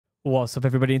What's up,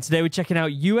 everybody? And today we're checking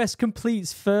out US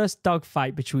completes first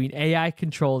dogfight between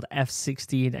AI-controlled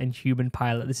F-16 and human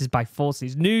pilot. This is by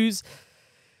Forces News.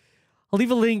 I'll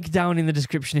leave a link down in the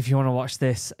description if you want to watch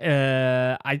this.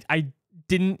 This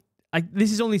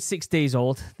is only 6 days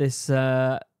old, this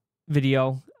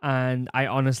video, and I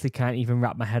honestly can't even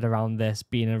wrap my head around this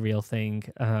being a real thing.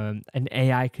 An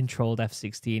AI-controlled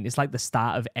F-16. It's like the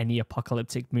start of any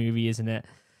apocalyptic movie, isn't it?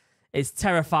 It's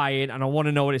terrifying, and I want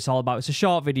to know what it's all about. It's a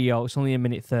short video. It's only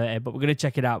 1:30, but we're going to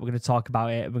check it out. We're going to talk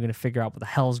about it, and we're going to figure out what the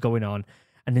hell's going on.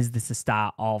 And is this the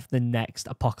start of the next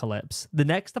apocalypse? The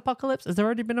next apocalypse? Has there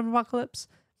already been an apocalypse?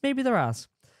 Maybe there has.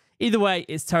 Either way,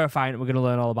 it's terrifying, and we're going to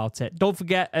learn all about it. Don't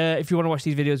forget, if you want to watch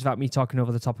these videos without me talking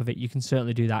over the top of it, you can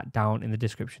certainly do that down in the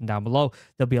description down below.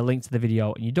 There'll be a link to the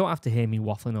video, and you don't have to hear me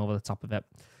waffling over the top of it.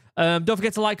 Don't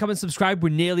forget to like, comment, subscribe. We're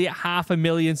nearly at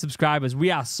 500,000 subscribers.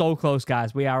 We are so close,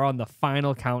 guys. We are on the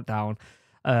final countdown.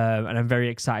 And I'm very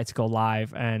excited to go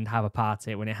live and have a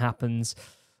party when it happens.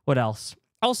 What else?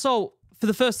 Also, for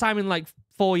the first time in like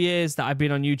 4 years that I've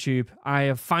been on YouTube, I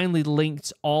have finally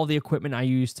linked all the equipment I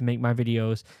use to make my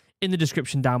videos in the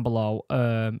description down below.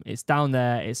 It's down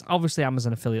there. It's obviously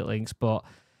Amazon affiliate links,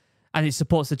 and it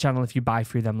supports the channel if you buy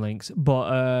through them links.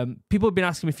 But people have been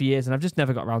asking me for years, and I've just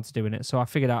never got around to doing it. So I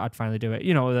figured out I'd finally do it.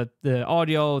 You know, the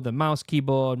audio, the mouse,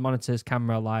 keyboard, monitors,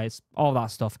 camera, lights, all that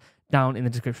stuff down in the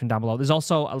description down below. There's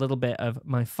also a little bit of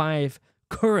my 5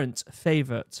 current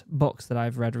favorite books that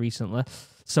I've read recently.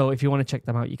 So if you want to check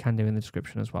them out, you can do in the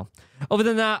description as well. Other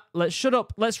than that, let's shut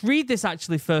up. Let's read this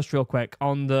actually first real quick.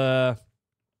 On the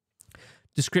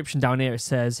description down here, it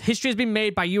says, history has been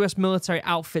made by US military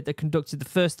outfit that conducted the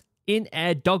first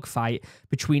in-air dogfight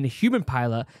between a human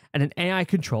pilot and an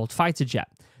AI-controlled fighter jet.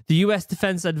 The US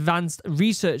Defense Advanced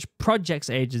Research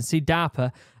Projects Agency,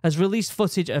 DARPA, has released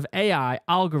footage of AI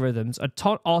algorithms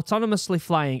autonomously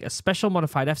flying a special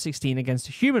modified F-16 against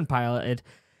a human-piloted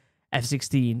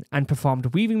F-16 and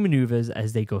performed weaving maneuvers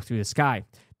as they go through the sky.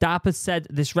 DARPA said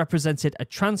this represented a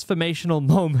transformational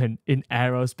moment in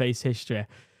aerospace history.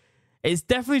 It's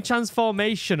definitely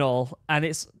transformational, and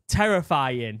it's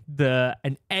terrifying.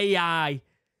 An AI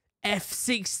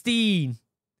F-16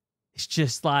 is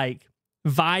just like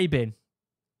vibing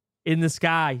in the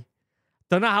sky.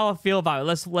 Don't know how I feel about it.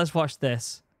 Let's watch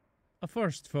this. A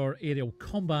first for aerial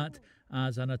combat,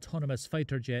 as an autonomous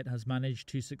fighter jet has managed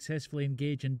to successfully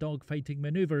engage in dogfighting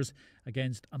maneuvers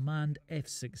against a manned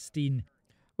F-16.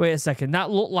 Wait a second.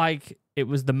 That looked like it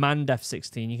was the manned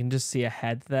F-16. You can just see a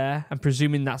head there. I'm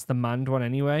presuming that's the manned one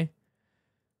anyway.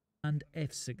 And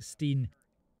F-16.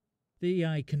 The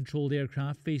AI-controlled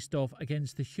aircraft faced off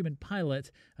against the human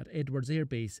pilot at Edwards Air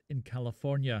Base in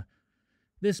California.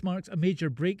 This marks a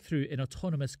major breakthrough in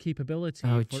autonomous capability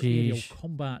for aerial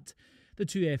combat. The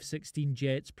 2 F-16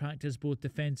 jets practice both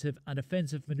defensive and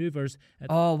offensive maneuvers.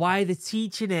 Why are they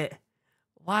teaching it?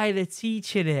 Why are they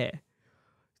teaching it?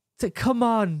 Come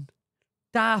on,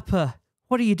 DARPA.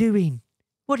 What are you doing?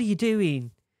 What are you doing?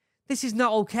 This is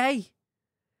not okay.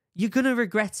 You're going to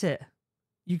regret it.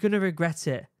 You're going to regret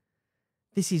it.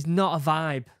 This is not a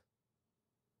vibe.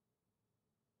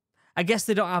 I guess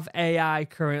they don't have AI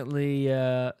currently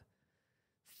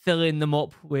filling them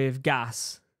up with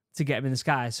gas to get them in the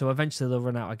sky. So eventually they'll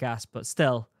run out of gas. But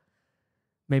still,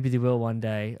 maybe they will one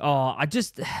day.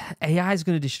 AI is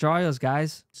going to destroy us,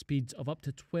 guys. Speeds of up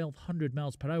to 1,200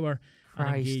 miles per hour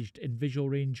and engaged in visual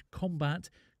range combat,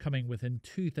 coming within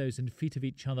 2,000 feet of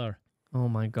each other. Oh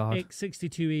my God.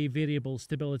 X-62A Variable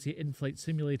Stability In-Flight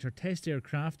Simulator test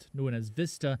aircraft, known as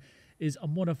Vista, is a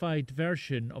modified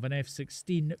version of an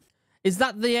F-16. Is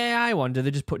that the AI one? Do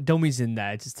they just put dummies in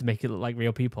there just to make it look like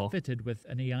real people? Fitted with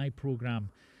an AI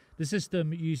program. The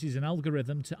system uses an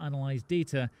algorithm to analyze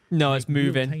data. No, it's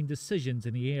moving. Real-time decisions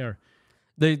in the air.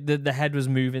 The head was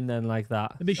moving then like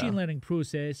that. The machine learning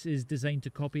process is designed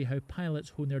to copy how pilots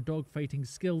hone their dogfighting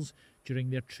skills during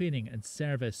their training and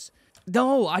service.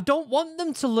 No, I don't want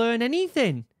them to learn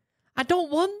anything. I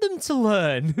don't want them to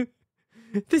learn.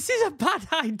 This is a bad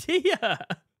idea.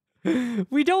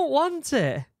 We don't want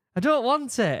it. I don't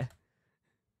want it.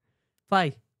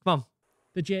 Play. Come on.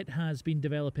 The jet has been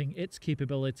developing its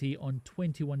capability on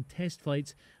 21 test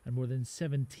flights and more than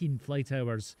 17 flight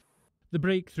hours. The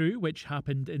breakthrough, which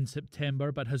happened in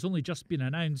September but has only just been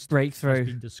announced, has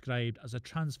been described as a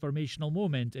transformational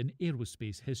moment in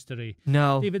aerospace history.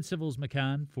 No. David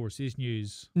Civils-McCann, Forces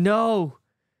News. No.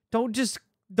 Don't just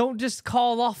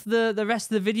call off the rest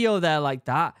of the video there like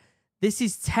that. This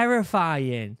is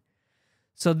terrifying.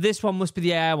 So this one must be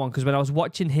the AI one, because when I was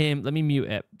watching him, let me mute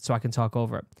it so I can talk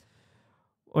over it.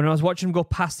 When I was watching them go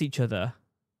past each other,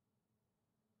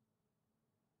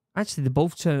 actually they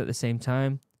both turn at the same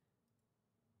time.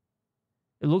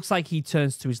 It looks like he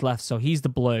turns to his left, so he's the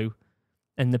blue,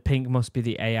 and the pink must be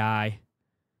the AI.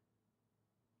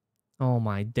 Oh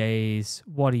my days.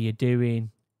 What are you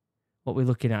doing? What we're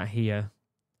looking at here.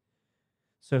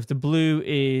 So if the blue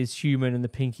is human and the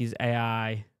pink is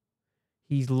AI,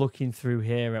 he's looking through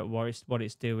here at what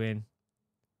it's doing.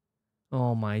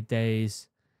 Oh my days.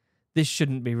 This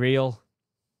shouldn't be real.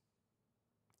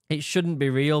 It shouldn't be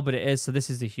real, but it is. So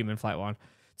this is the human flight one.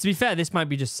 To be fair, this might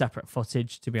be just separate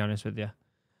footage, to be honest with you.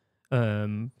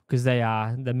 Because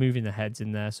they're moving their heads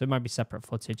in there, so it might be separate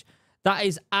footage. That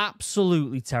is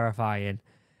absolutely terrifying.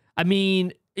 I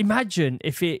mean, imagine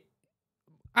if it...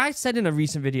 I said in a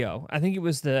recent video, I think it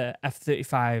was the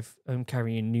F-35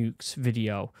 carrying nukes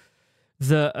video,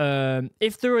 that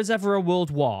if there was ever a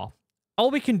world war,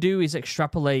 all we can do is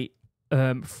extrapolate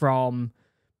from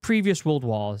previous world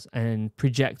wars and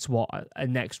project what a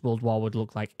next world war would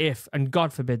look like if, and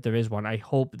God forbid there is one. I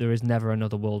hope there is never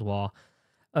another world war.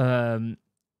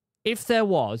 If there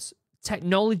was,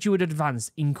 technology would advance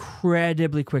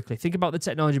incredibly quickly. Think about the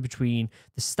technology between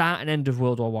the start and end of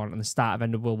World War I and the start and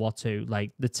end of World War II.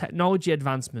 Like, the technology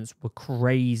advancements were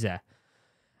crazy.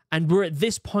 And we're at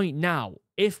this point now.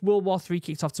 If World War III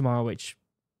kicks off tomorrow, which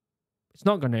it's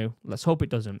not going to, let's hope it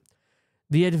doesn't,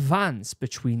 the advance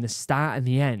between the start and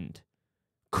the end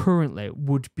currently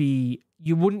would be,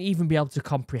 you wouldn't even be able to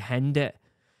comprehend it.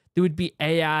 There would be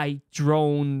AI,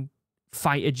 drone,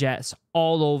 fighter jets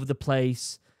all over the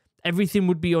place. Everything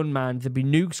would be unmanned. There'd be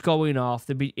nukes going off.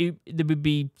 There would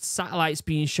be satellites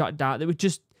being shot down. There would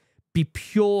just be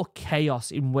pure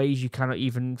chaos in ways you cannot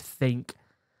even think.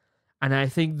 And I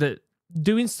think that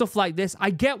doing stuff like this, I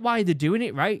get why they're doing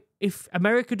it, right? If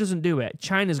America doesn't do it,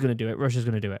 China's going to do it. Russia's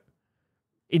going to do it.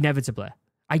 Inevitably.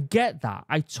 I get that.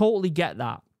 I totally get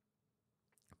that.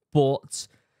 But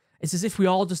it's as if we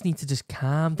all just need to just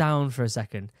calm down for a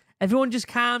second. Everyone just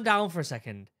calm down for a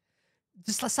second.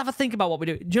 Just let's have a think about what we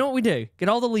do. Do you know what we do? Get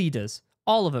all the leaders,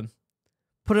 all of them,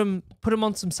 put them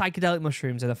on some psychedelic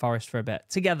mushrooms in the forest for a bit,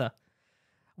 together.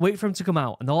 Wait for them to come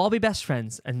out, and they'll all be best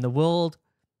friends, and the world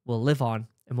will live on,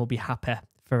 and we'll be happy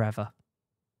forever.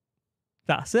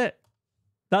 That's it.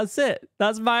 That's it.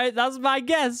 That's my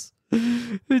guess.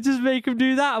 We just make them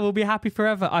do that, and we'll be happy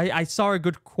forever. I saw a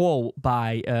good quote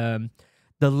by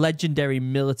the legendary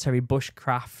military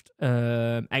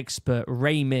bushcraft expert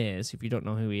Ray Mears. If you don't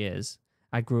know who he is,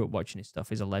 I grew up watching his stuff.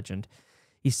 He's a legend.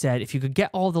 He said, if you could get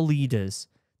all the leaders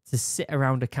to sit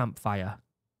around a campfire,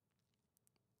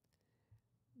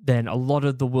 then a lot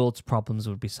of the world's problems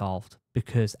would be solved,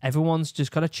 because everyone's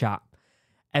just got to chat.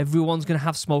 Everyone's going to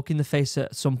have smoke in the face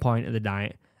at some point of the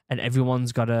night, and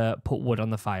everyone's got to put wood on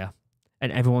the fire,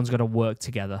 and everyone's got to work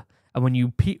together. And when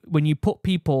you put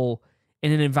people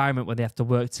in an environment where they have to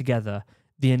work together,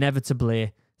 they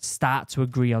inevitably start to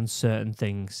agree on certain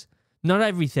things. Not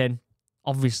everything,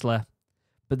 obviously,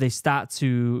 but they start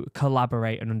to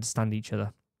collaborate and understand each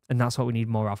other. And that's what we need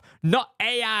more of. Not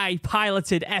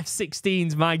AI-piloted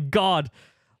F-16s, my God.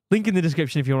 Link in the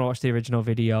description if you want to watch the original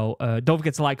video. Don't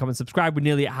forget to like, comment, subscribe. We're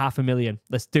nearly at 500,000.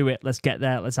 Let's do it. Let's get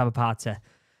there. Let's have a party.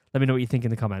 Let me know what you think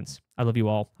in the comments. I love you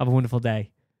all. Have a wonderful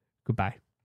day. Goodbye.